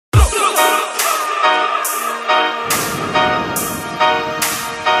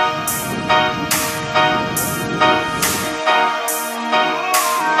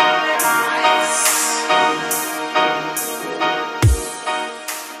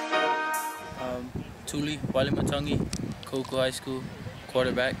Soli Afalava, Kahuku High School,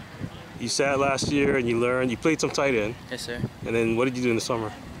 quarterback. You sat last year and you learned. You played some tight end. Yes, sir. And then what did you do in the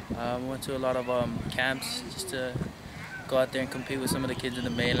summer? Went to a lot of camps just to go out there and compete with some of the kids in the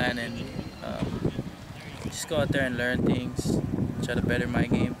mainland and just go out there and learn things, try to better my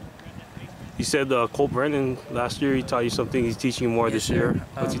game. You said Cole Brennan last year he taught you something. He's teaching you more Yes, this sir. year.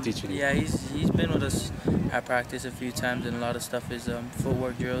 What's he teaching you? Yeah, he's been with us at practice a few times, and a lot of stuff is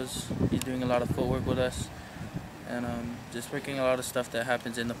footwork drills. He's doing a lot of footwork with us, and just working a lot of stuff that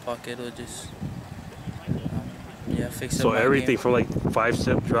happens in the pocket or just fix up. So everything game. from like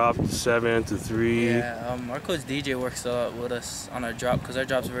 5-step drop to 7 to 3. Yeah, our coach DJ works a lot with us on our drop because our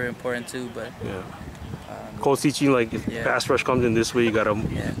drop's very important too. But yeah. Coach teaching like if pass rush comes in this way, you gotta.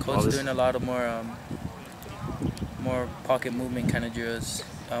 Yeah, coach doing a lot of more pocket movement kind of drills,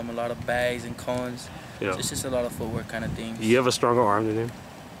 a lot of bags and cones. Yeah. It's just a lot of footwork kind of things. You have a stronger arm than him?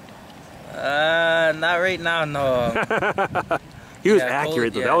 Not right now, no. He was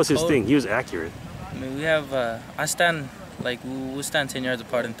accurate though. That was his thing. He was accurate. I mean, we have. I stand like we'll stand 10 yards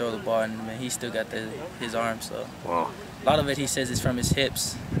apart and throw the ball, and man, he still got his arm. So wow. A lot of it he says is from his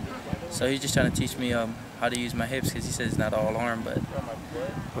hips. So he's just trying to teach me how to use my hips because he says it's not all arm, but.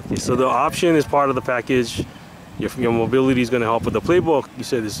 Okay, so the option is part of the package. Your mobility is going to help, but the playbook you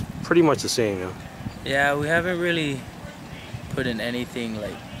said is pretty much the same. Yeah. Yeah, we haven't really put in anything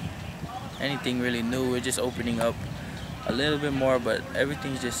really new. We're just opening up a little bit more, but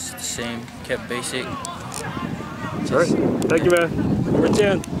everything's just the same. Kept basic. All right, thank you, man. Number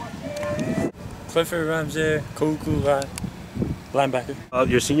 10. Clifford Ramsey, Kahuku, linebacker.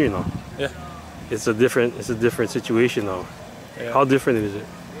 You're a senior now. Yeah. It's a different situation now. Yeah. How different is it?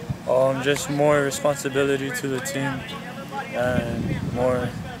 Just more responsibility to the team and more.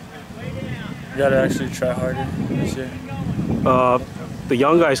 You gotta actually try harder this year. The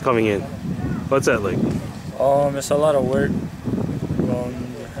young guys coming in, what's that like? It's a lot of work.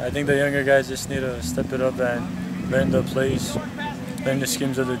 I think the younger guys just need to step it up and learn the plays, learn the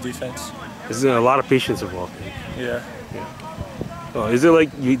schemes of the defense. There's a lot of patience involved. Yeah. Is it like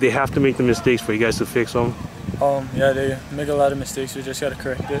they have to make the mistakes for you guys to fix them? Yeah, they make a lot of mistakes. We just gotta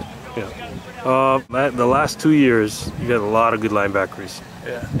correct it. Yeah. The last 2 years, you got a lot of good linebackers.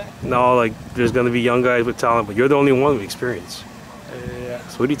 Yeah. Now, like, there's gonna be young guys with talent, but you're the only one with experience. Yeah.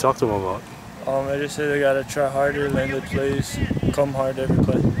 So what do you talk to them about? I just say they gotta try harder, learn the plays, come hard every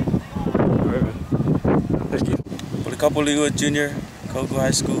play. All right, man. Thank you. Kahuku Junior, Kahuku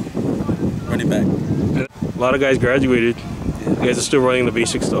High School, running back. A lot of guys graduated. You guys are still running the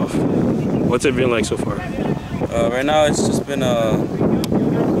basic stuff. What's it been like so far? Right now, it's just been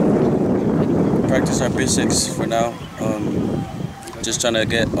practice our basics for now. Just trying to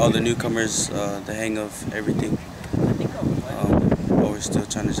get all the newcomers the hang of everything. But we're still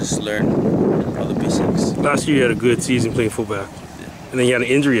trying to just learn all the basics. Last year you had a good season playing fullback. And then you had an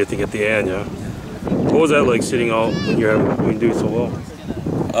injury, I think, at the end, yeah? What was that like sitting out when you're doing so well?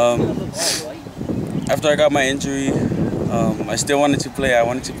 After I got my injury, I still wanted to play. I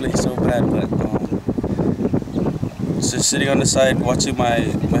wanted to play so bad, but just sitting on the side watching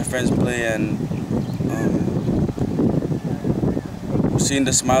my friends play and seeing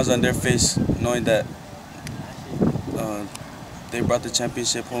the smiles on their face, knowing that they brought the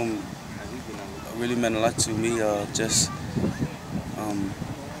championship home, really meant a lot to me.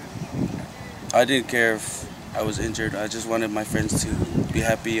 I didn't care if I was injured. I just wanted my friends to be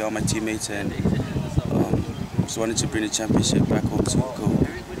happy, all my teammates, and just wanted to bring the championship back home to Kahuku.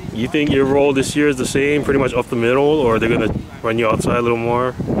 You think your role this year is the same, pretty much up the middle, or they're going to run you outside a little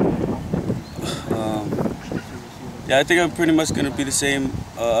more? Yeah, I think I'm pretty much going to be the same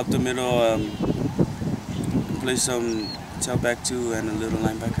up the middle, play some tailback too and a little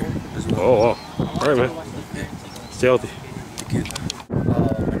linebacker as well. Oh, wow. All right, man. Stay healthy. Thank you.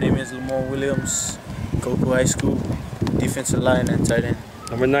 My name is Lamone Williams, Kahuku High School, defensive line and tight end.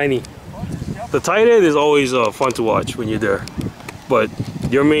 Number 90. The tight end is always fun to watch when you're there, but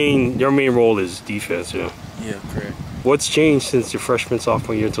your main role is defense, yeah? Yeah, correct. What's changed since your freshman,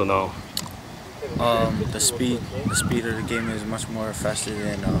 sophomore year till now? The speed of the game is much more faster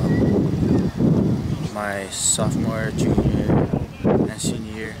than my sophomore, junior, and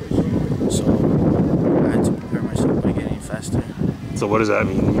senior year. So I had to prepare myself by getting faster. So what does that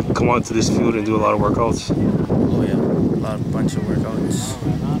mean? You come onto this field and do a lot of workouts? Oh yeah, a bunch of workouts.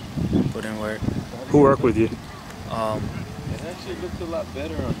 Put in work. Who worked with you? It actually looks a lot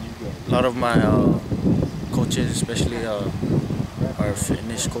better on you guys. A lot of my coaches, especially our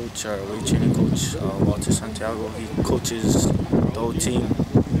fitness coach, our weight training coach, Walter Santiago, he coaches the whole team.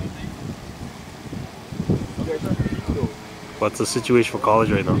 What's the situation for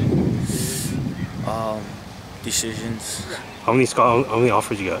college right now? Decisions. How many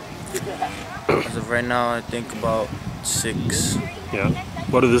offers you got? As of right now, I think about 6. Yeah.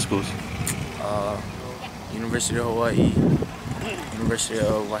 What are the schools? University of Hawaii, University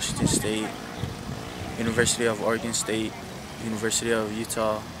of Washington State, University of Oregon State, University of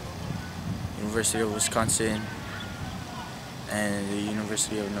Utah, University of Wisconsin, and the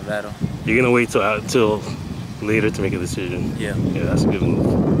University of Nevada. You're gonna wait till later to make a decision. Yeah. Yeah, that's a good move.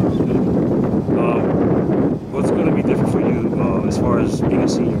 What's gonna be different for you as far as being a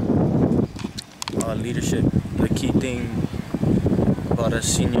senior? Leadership. The key thing about us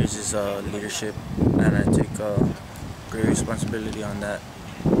seniors is leadership, and I take great responsibility on that.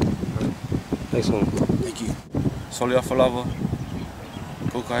 Next one. Thank you. Soli Afalava,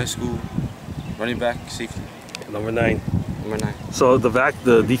 Kahuku High School, running back, safety. Number 9. Number 9. So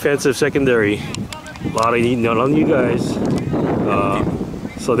the defensive secondary, a lot of you guys.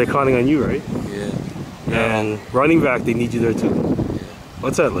 So they're counting on you, right? Yeah. And running back, they need you there too.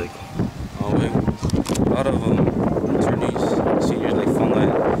 What's that like? A lot of returnees, seniors like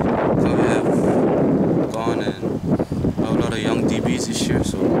Funline, that we have gone, and a lot of young DBs this year,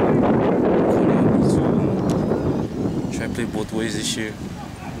 so try to play both ways this year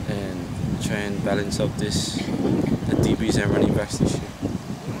and try and balance up the DBs and running backs this year.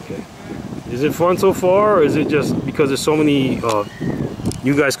 Okay. Is it fun so far, or is it just because there's so many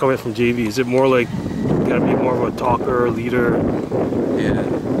you guys coming from JV? Is it more like you gotta be more of a talker, leader? Yeah,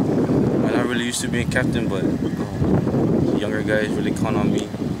 I'm not really used to being captain, but younger guys really count on me.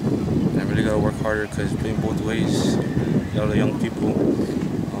 I really gotta work harder because playing both ways, a lot of young people,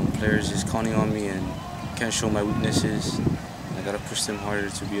 players just counting on me and can't show my weaknesses. I gotta push them harder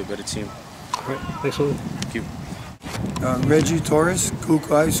to be a better team. All right, next one. Thank you. Reggie Torres, Kahuku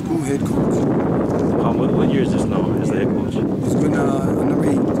High School head coach. What year is this now as the head coach? He's been number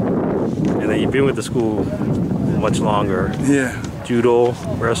 8. And then you've been with the school much longer. Yeah. Judo,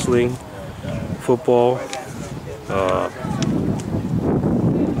 wrestling, football. I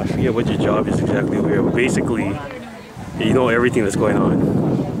forget what your job is exactly here, but basically, you know everything that's going on.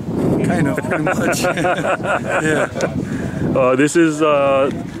 Kind of, pretty much. Yeah. This is, I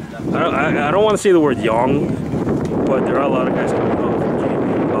don't want to say the word young, but there are a lot of guys coming off from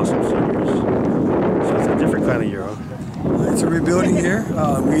JV, awesome seniors. So it's a different kind of year, huh? It's a rebuilding year.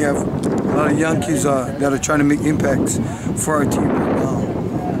 We have a lot of young kids that are trying to make impacts for our team right now.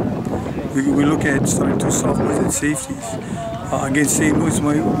 We look at starting 2 sophomores at safeties. Against St. Louis,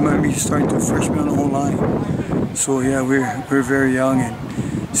 might be starting 2 freshmen on the whole line. So yeah, we're very young and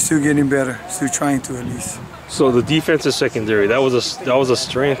still getting better. Still trying to at least. So the defensive secondary, that was a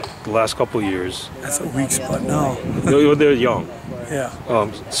strength the last couple of years. That's a weak spot now. They're young. Yeah.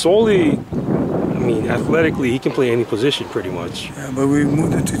 Soli, I mean, athletically, he can play any position pretty much. Yeah, but we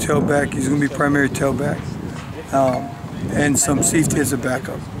moved him to tailback. He's going to be primary tailback. And some safety as a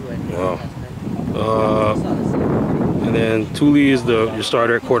backup. Wow. And then Thule is your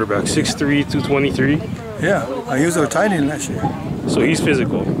starter at quarterback, 6'3", 223. Yeah, he was our tight end last year. So he's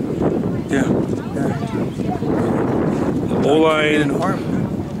physical. Yeah.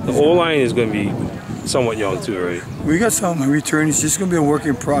 The O-line is going to be somewhat young too, right? We got some return. It's just going to be a work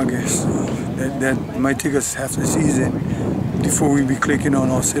in progress. That might take us half the season before we be clicking on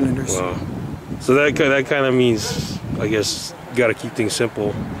all cylinders. Wow. So that kind of means, I guess, you got to keep things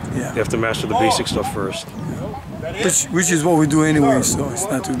simple. Yeah. You have to master the basic stuff first. Which is what we do anyway, so it's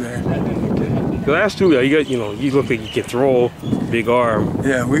not too bad. The last two, you look like you can throw, big arm.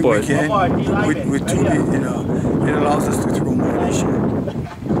 Yeah, we can. With Thule, it allows us to throw more this year.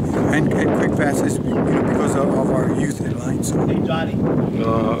 And quick passes, because of our youth in line. So.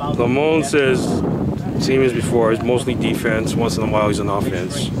 Lamone says, same as before, it's mostly defense. Once in a while, he's on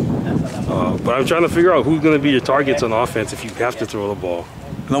offense. But I'm trying to figure out who's going to be your targets on offense if you have to throw the ball.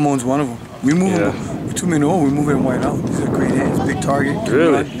 Lamone's one of them. We move him with 2 men old. We move him right out. He's a great hand. He's a big target.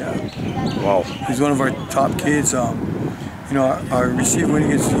 Really? Yeah. Wow. He's one of our top kids. Our receiver when he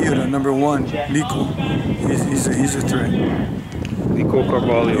gets healed, number 1, Lico. He's a threat. Lico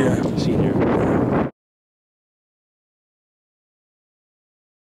Carvalho, senior.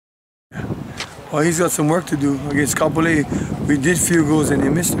 Well, he's got some work to do. Against Kapolei, we did field goals and they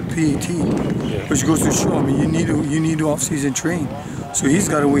missed the PAT, which goes to show. I mean, you need to off-season train, so he's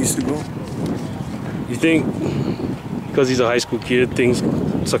got a ways to go. You think because he's a high school kid,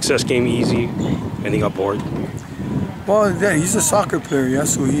 success came easy, and he got bored? Well, yeah, he's a soccer player, yeah,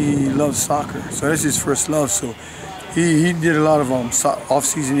 so he loves soccer. So that's his first love. So he did a lot of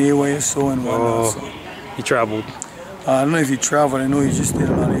off-season AYSO and whatnot. So. He traveled. I don't know if he traveled. I know he just did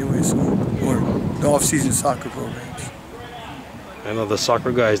a lot of AYSO or the off-season soccer programs. I know the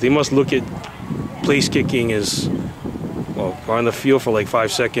soccer guys, they must look at place kicking is, well, we're on the field for like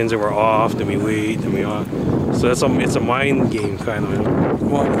 5 seconds and we're off, then we wait, then we on. So it's a mind game kind of.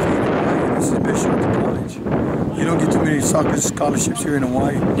 Well, this is the best shot to college. You don't get too many soccer scholarships here in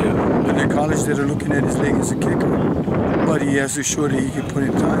Hawaii. Yeah. But the college that are looking at his leg as a kicker, but he has to show that he can put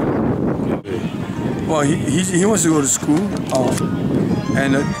in time. Well, he wants to go to school,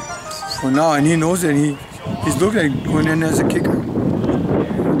 and for now, and he knows that he's looking at going in as a kicker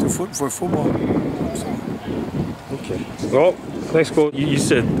for football. So. Okay. Well, thanks, coach. You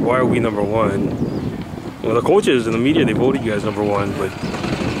said, why are we number one? Well, the coaches and the media, they voted you guys number one, but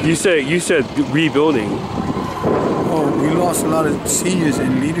you said rebuilding. Oh, we lost a lot of seniors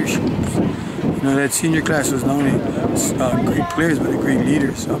in leadership. You know, that senior class was not only great players, but great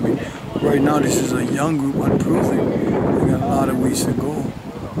leaders. So, I mean, right now this is a young group, unproven. We got a lot of ways to go.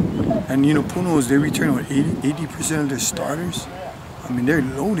 And you know, Puno's, they return what, 80% of their starters. I mean, they're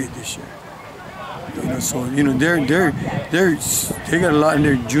loaded this year. You know, so you know they got a lot, and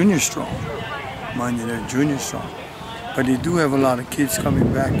they're junior strong. Mind you, they're junior strong, but they do have a lot of kids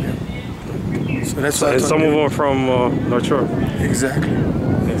coming back here. So that's why. And some of them are from North Shore. Exactly.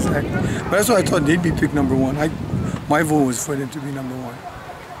 But that's why I thought they'd be picked number one. My vote was for them to be number one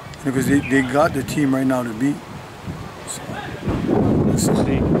because they got the team right now to beat. So,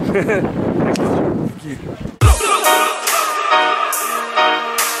 See. Thank you.